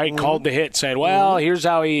 Right? Called the hit, saying, well, here's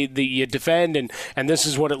how you defend, and this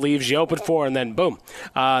is what it leaves you open for, and then boom,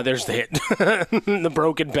 there's the hit. The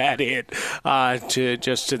broken bad hit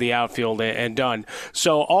to the outfield and done.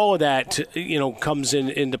 So all of that, comes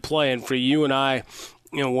into play, and for you and I,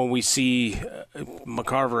 when we see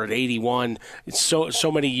McCarver at 81, it's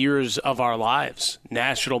so many years of our lives.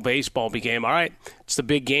 National baseball became, all right, it's the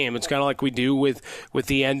big game. It's kind of like we do with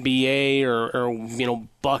the NBA or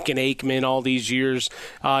Buck and Aikman all these years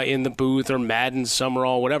in the booth, or Madden,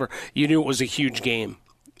 Summerall, whatever. You knew it was a huge game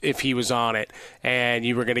if he was on it, and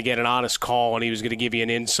you were going to get an honest call, and he was going to give you an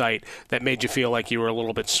insight that made you feel like you were a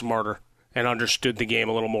little bit smarter and understood the game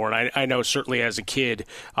a little more. And I know certainly as a kid,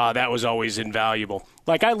 that was always invaluable.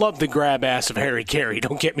 Like, I love the grab ass of Harry Carey,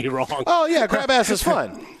 don't get me wrong. Oh, yeah, grab ass is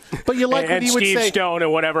fun. But you like what he would say. And Steve Stone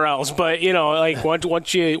and whatever else. But,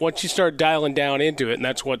 once you start dialing down into it, and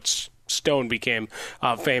that's what Stone became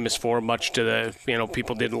famous for, much to the,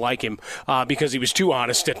 people didn't like him because he was too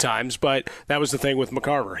honest at times. But that was the thing with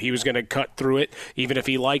McCarver. He was going to cut through it, even if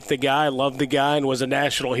he liked the guy, loved the guy, and was a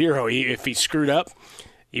national hero. If he screwed up,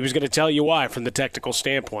 he was going to tell you why from the technical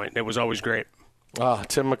standpoint. It was always great.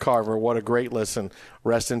 Tim McCarver, what a great listen.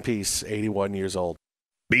 Rest in peace, 81 years old.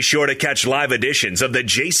 Be sure to catch live editions of The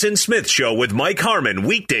Jason Smith Show with Mike Harmon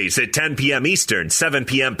weekdays at 10 p.m. Eastern, 7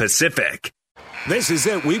 p.m. Pacific. This is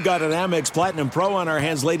it. We've got an Amex Platinum Pro on our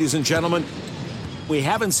hands, ladies and gentlemen. We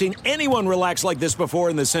haven't seen anyone relax like this before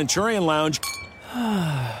in the Centurion Lounge.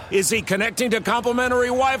 Is he connecting to complimentary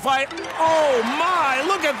Wi-Fi? Oh, my!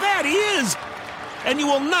 Look at that! He is! And you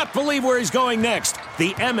will not believe where he's going next.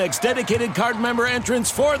 The Amex dedicated card member entrance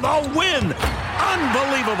for the win.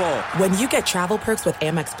 Unbelievable. When you get travel perks with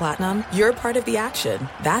Amex Platinum, you're part of the action.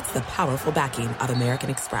 That's the powerful backing of American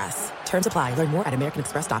Express. Terms apply. Learn more at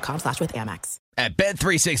americanexpress.com/withAmex. At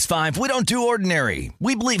Bet365, we don't do ordinary.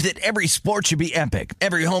 We believe that every sport should be epic.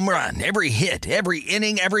 Every home run, every hit, every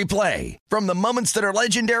inning, every play. From the moments that are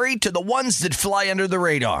legendary to the ones that fly under the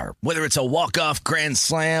radar. Whether it's a walk-off grand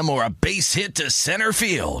slam or a base hit to center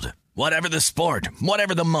field. Whatever the sport,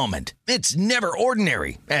 whatever the moment. It's never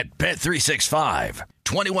ordinary at Bet365.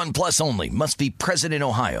 21 plus only. Must be present in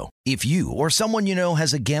Ohio. If you or someone you know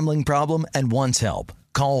has a gambling problem and wants help,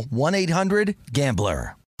 call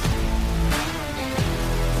 1-800-GAMBLER.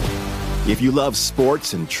 If you love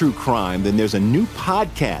sports and true crime, then there's a new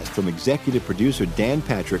podcast from executive producer Dan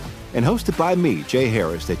Patrick and hosted by me, Jay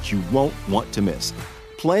Harris, that you won't want to miss.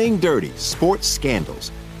 Playing Dirty: Sports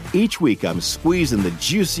Scandals. Each week, I'm squeezing the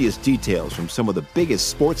juiciest details from some of the biggest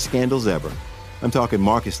sports scandals ever. I'm talking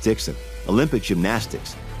Marcus Dixon, Olympic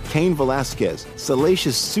gymnastics, Cain Velasquez,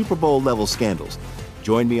 salacious Super Bowl-level scandals.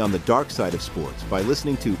 Join me on the dark side of sports by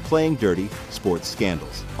listening to Playing Dirty: Sports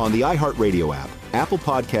Scandals on the iHeartRadio app, Apple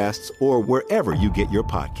Podcasts, or wherever you get your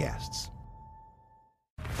podcasts.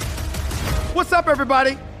 What's up,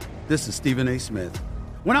 everybody? This is Stephen A. Smith.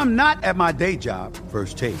 When I'm not at my day job,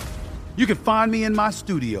 First Take, you can find me in my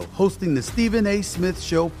studio hosting the Stephen A. Smith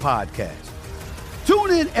Show podcast.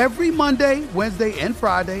 Tune in every Monday, Wednesday, and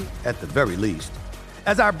Friday, at the very least,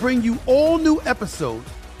 as I bring you all new episodes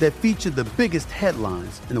that feature the biggest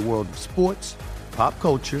headlines in the world of sports, pop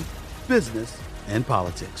culture, business, and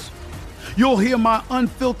politics. You'll hear my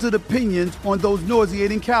unfiltered opinions on those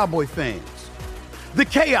nauseating Cowboy fans, the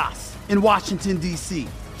chaos in Washington, D.C.,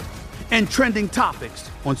 and trending topics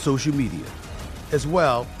on social media, as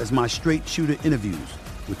well as my straight shooter interviews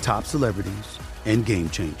with top celebrities and game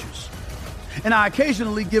changers. And I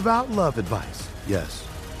occasionally give out love advice. Yes,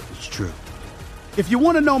 it's true. If you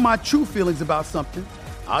want to know my true feelings about something,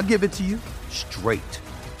 I'll give it to you straight.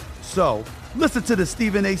 So, listen to the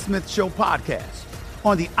Stephen A. Smith Show podcast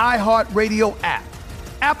on the iHeartRadio app,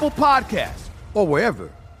 Apple Podcasts, or wherever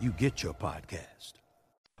you get your podcast.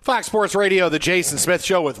 Fox Sports Radio, the Jason Smith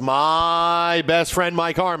Show with my best friend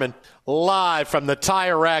Mike Harmon, live from the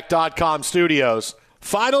TireRack.com studios.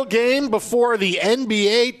 Final game before the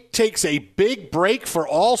NBA takes a big break for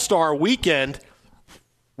All-Star Weekend.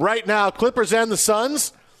 Right now, Clippers and the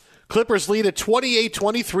Suns. Clippers lead at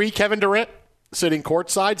 28-23. Kevin Durant sitting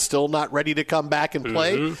courtside, still not ready to come back and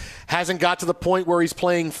play. Hasn't got to the point where he's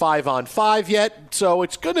playing 5-on-5 yet, so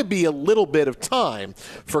it's going to be a little bit of time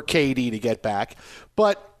for KD to get back.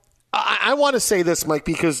 But I want to say this, Mike,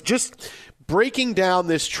 because just breaking down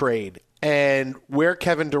this trade and where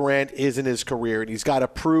Kevin Durant is in his career, and he's got to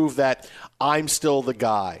prove that I'm still the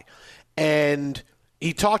guy. And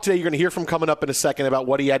he talked today, you're going to hear from coming up in a second about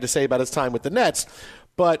what he had to say about his time with the Nets.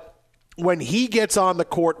 But when he gets on the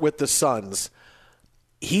court with the Suns,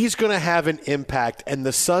 he's going to have an impact, and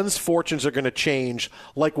the Suns' fortunes are going to change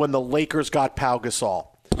like when the Lakers got Pau Gasol.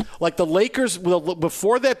 Like the Lakers,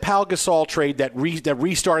 before that Pau Gasol trade that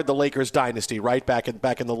restarted the Lakers dynasty, right, back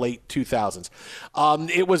in the late 2000s.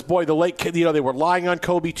 It was, they were relying on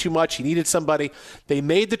Kobe too much. He needed somebody. They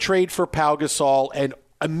made the trade for Pau Gasol, and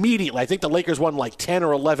immediately, I think the Lakers won like 10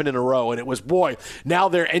 or 11 in a row, and it was, now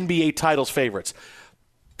they're NBA titles favorites.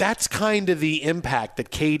 That's kind of the impact that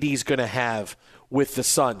KD's going to have with the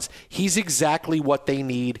Suns. He's exactly what they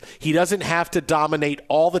need. He doesn't have to dominate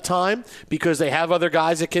all the time because they have other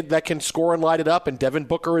guys that can score and light it up, and Devin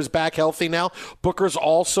Booker is back healthy now. Booker's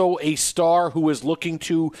also a star who is looking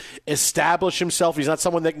to establish himself. He's not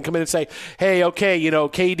someone that can come in and say, hey, okay,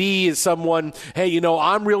 KD is someone, hey,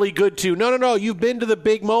 I'm really good too. No, you've been to the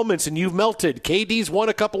big moments and you've melted. KD's won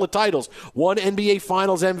a couple of titles, won NBA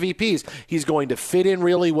Finals MVPs. He's going to fit in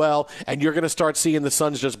really well, and you're going to start seeing the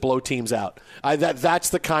Suns just blow teams out. That's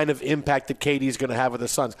the kind of impact that KD is going to have with the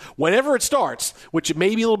Suns. Whenever it starts, which it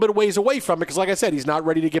may be a little bit of ways away from it, because like I said, he's not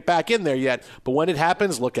ready to get back in there yet. But when it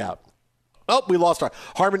happens, look out. Oh, we lost our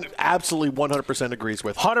Harmon. Absolutely 100% agrees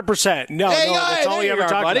with 100%. No, that's all you ever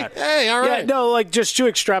talk about. Hey, all right. Yeah, just to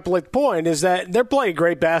extrapolate the point is that they're playing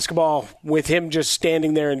great basketball with him just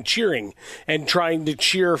standing there and cheering and trying to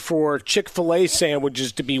cheer for Chick-fil-A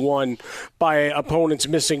sandwiches to be won by opponents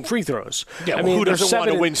missing free throws. Yeah, who doesn't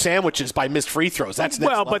want to win sandwiches by missed free throws? That's next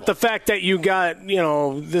level. But the fact that you got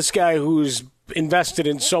this guy who's invested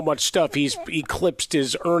in so much stuff. He's eclipsed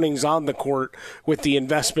his earnings on the court with the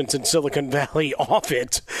investments in Silicon Valley off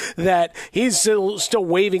it, that he's still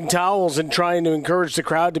waving towels and trying to encourage the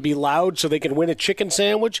crowd to be loud so they can win a chicken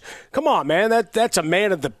sandwich. Come on, man. That's a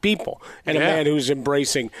man of the people and a man who's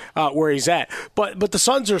embracing where he's at. But the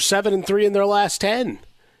Suns are 7-3 in their last 10.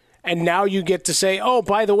 And now you get to say, oh,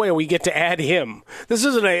 by the way, we get to add him. This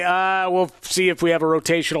isn't we'll see if we have a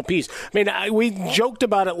rotational piece. I mean, we joked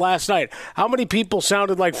about it last night. How many people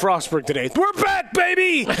sounded like Frostberg today? We're back,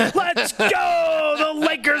 baby! Let's go! The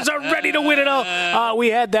Lakers are ready to win it all. We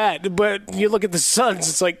had that. But you look at the Suns,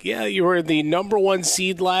 it's like, yeah, you were the number 1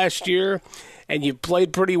 seed last year, and you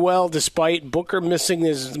played pretty well despite Booker missing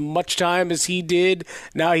as much time as he did.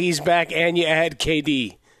 Now he's back, and you add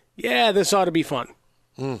KD. Yeah, this ought to be fun.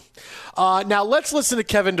 Now let's listen to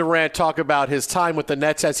Kevin Durant talk about his time with the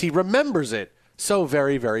Nets as he remembers it so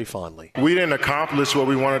very, very fondly. We didn't accomplish what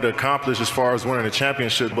we wanted to accomplish as far as winning the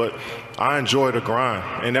championship, but I enjoyed the grind.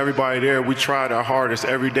 And everybody there, we tried our hardest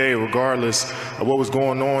every day, regardless of what was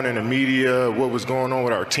going on in the media, what was going on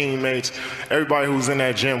with our teammates. Everybody who was in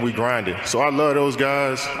that gym, we grinded. So I love those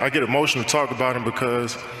guys. I get emotional to talk about them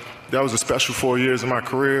because that was a special 4 years of my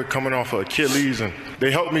career, coming off of Achilles, and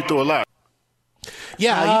they helped me through a lot.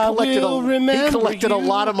 Yeah, he collected a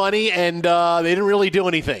lot of money, and they didn't really do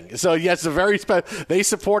anything. So, yes, they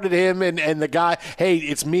supported him and the guy, hey,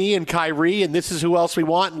 it's me and Kyrie, and this is who else we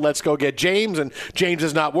want, and let's go get James, and James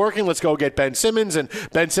is not working. Let's go get Ben Simmons, and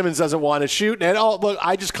Ben Simmons doesn't want to shoot. And, look,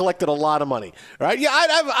 I just collected a lot of money, right? Yeah,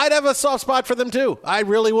 I'd have a soft spot for them, too. I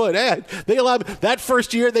really would. They allowed that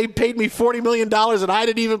first year, they paid me $40 million, and I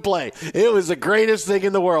didn't even play. It was the greatest thing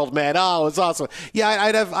in the world, man. Oh, it was awesome. Yeah,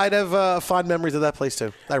 I'd have fond memories of that place,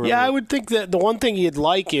 too. I would think that the one thing you'd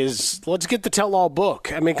like is let's get the tell-all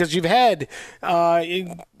book. I mean, because you've had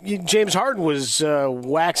James Harden was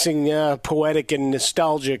waxing poetic and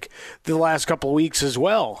nostalgic the last couple of weeks as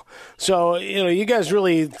well. So, you guys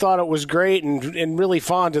really thought it was great and really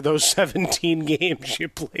fond of those 17 games you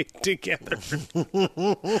played together.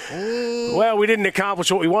 Well, we didn't accomplish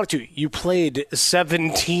what we wanted to. You played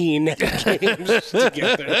 17 games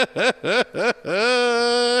together.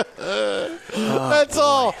 That's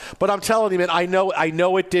all. But I'm telling you, man, I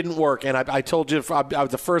know it didn't work. And I told you, I was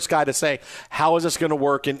the first guy to say, how is this going to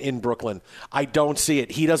work in Brooklyn? I don't see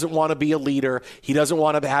it. He doesn't want to be a leader. He doesn't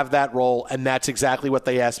want to have that role, and that's exactly what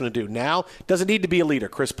they asked him to do. Now, doesn't need to be a leader.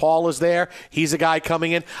 Chris Paul is there. He's a guy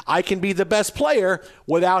coming in. I can be the best player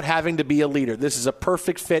without having to be a leader. This is a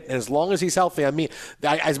perfect fit, and as long as he's healthy, I mean,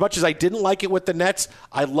 as much as I didn't like it with the Nets,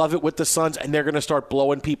 I love it with the Suns, and they're going to start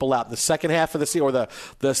blowing people out in the second half of the season, or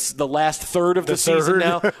the last third of the season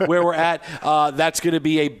now, where we're at. That's going to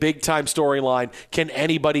be a big-time storyline. Can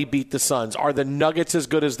anybody beat the Suns? Are the Nuggets as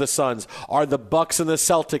good as the Suns? Are the Bucks and the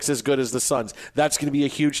Celtics as good as the Suns? That's going to be a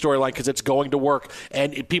huge storyline because it's going to work,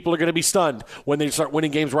 and people are going to be stunned when they start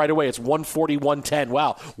winning games right away. It's 140-110.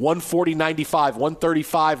 Wow, 140-95,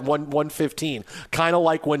 135-115. Kind of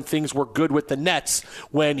like when things were good with the Nets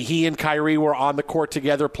when he and Kyrie were on the court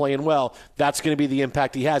together playing well. That's going to be the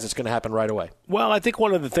impact he has. It's going to happen right away. Well, I think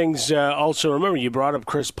one of the things also, remember, you brought up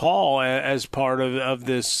Chris Paul as part of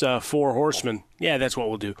this Four Horsemen. Yeah, that's what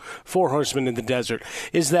we'll do. Four Horsemen in the desert.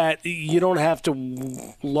 Is that you don't have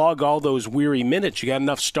to log all those weary minutes. You got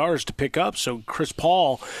enough stars to pick up. So Chris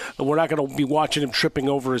Paul, we're not going to be watching him tripping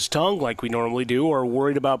over his tongue like we normally do or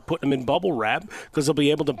worried about putting him in bubble wrap because they'll be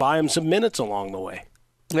able to buy him some minutes along the way.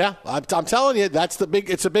 Yeah, I'm telling you,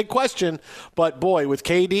 it's a big question. But, boy, with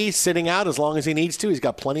KD sitting out as long as he needs to, he's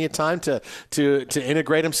got plenty of time to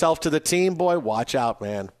integrate himself to the team. Boy, watch out,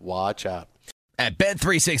 man. Watch out. At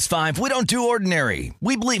Bet365, we don't do ordinary.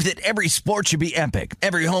 We believe that every sport should be epic.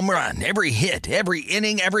 Every home run, every hit, every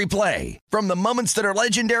inning, every play. From the moments that are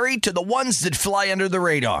legendary to the ones that fly under the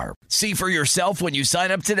radar. See for yourself when you sign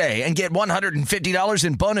up today and get $150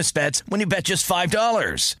 in bonus bets when you bet just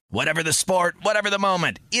 $5. Whatever the sport, whatever the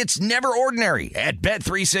moment, it's never ordinary at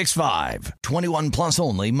Bet365. 21 plus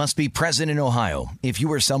only. Must be present in Ohio. If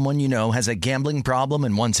you or someone you know has a gambling problem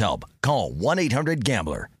and wants help, call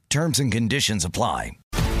 1-800-GAMBLER. Terms and conditions apply.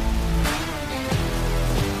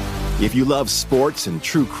 If you love sports and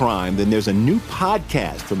true crime, then there's a new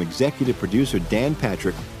podcast from executive producer Dan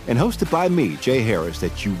Patrick and hosted by me, Jay Harris,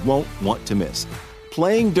 that you won't want to miss.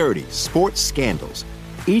 Playing Dirty: Sports Scandals.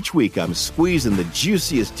 Each week, I'm squeezing the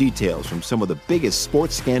juiciest details from some of the biggest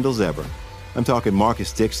sports scandals ever. I'm talking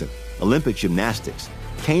Marcus Dixon, Olympic gymnastics,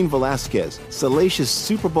 Cain Velasquez, salacious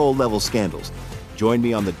Super Bowl-level scandals. Join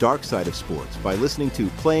me on the dark side of sports by listening to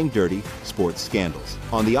Playing Dirty: Sports Scandals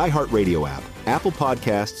on the iHeartRadio app, Apple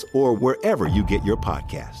Podcasts, or wherever you get your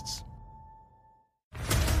podcasts.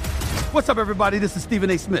 What's up, everybody? This is Stephen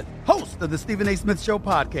A. Smith, host of the Stephen A. Smith Show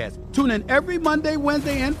podcast. Tune in every Monday,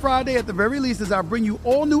 Wednesday, and Friday at the very least as I bring you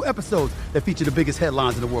all new episodes that feature the biggest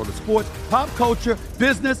headlines in the world of sports, pop culture,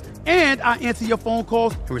 business, and I answer your phone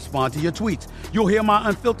calls and respond to your tweets. You'll hear my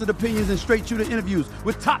unfiltered opinions and straight-shooter interviews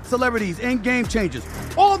with top celebrities and game changers.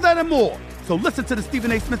 All that and more. So listen to the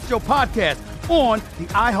Stephen A. Smith Show podcast on the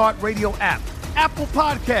iHeartRadio app, Apple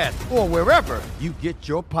Podcasts, or wherever you get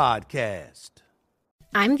your podcast.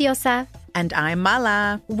 I'm Diosa. And I'm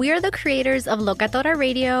Mala. We're the creators of Locatora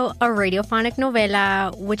Radio, a radiophonic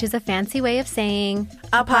novela, which is a fancy way of saying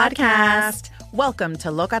a podcast. Welcome to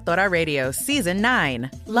Locatora Radio Season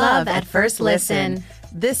 9. Love at First Listen.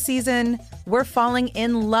 This season, we're falling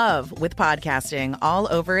in love with podcasting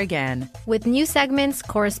all over again. With new segments,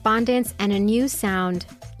 correspondence, and a new sound.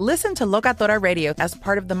 Listen to Locatora Radio as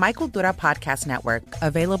part of the My Cultura Podcast Network.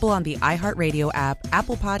 Available on the iHeartRadio app,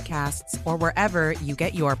 Apple Podcasts, or wherever you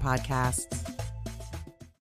get your podcasts.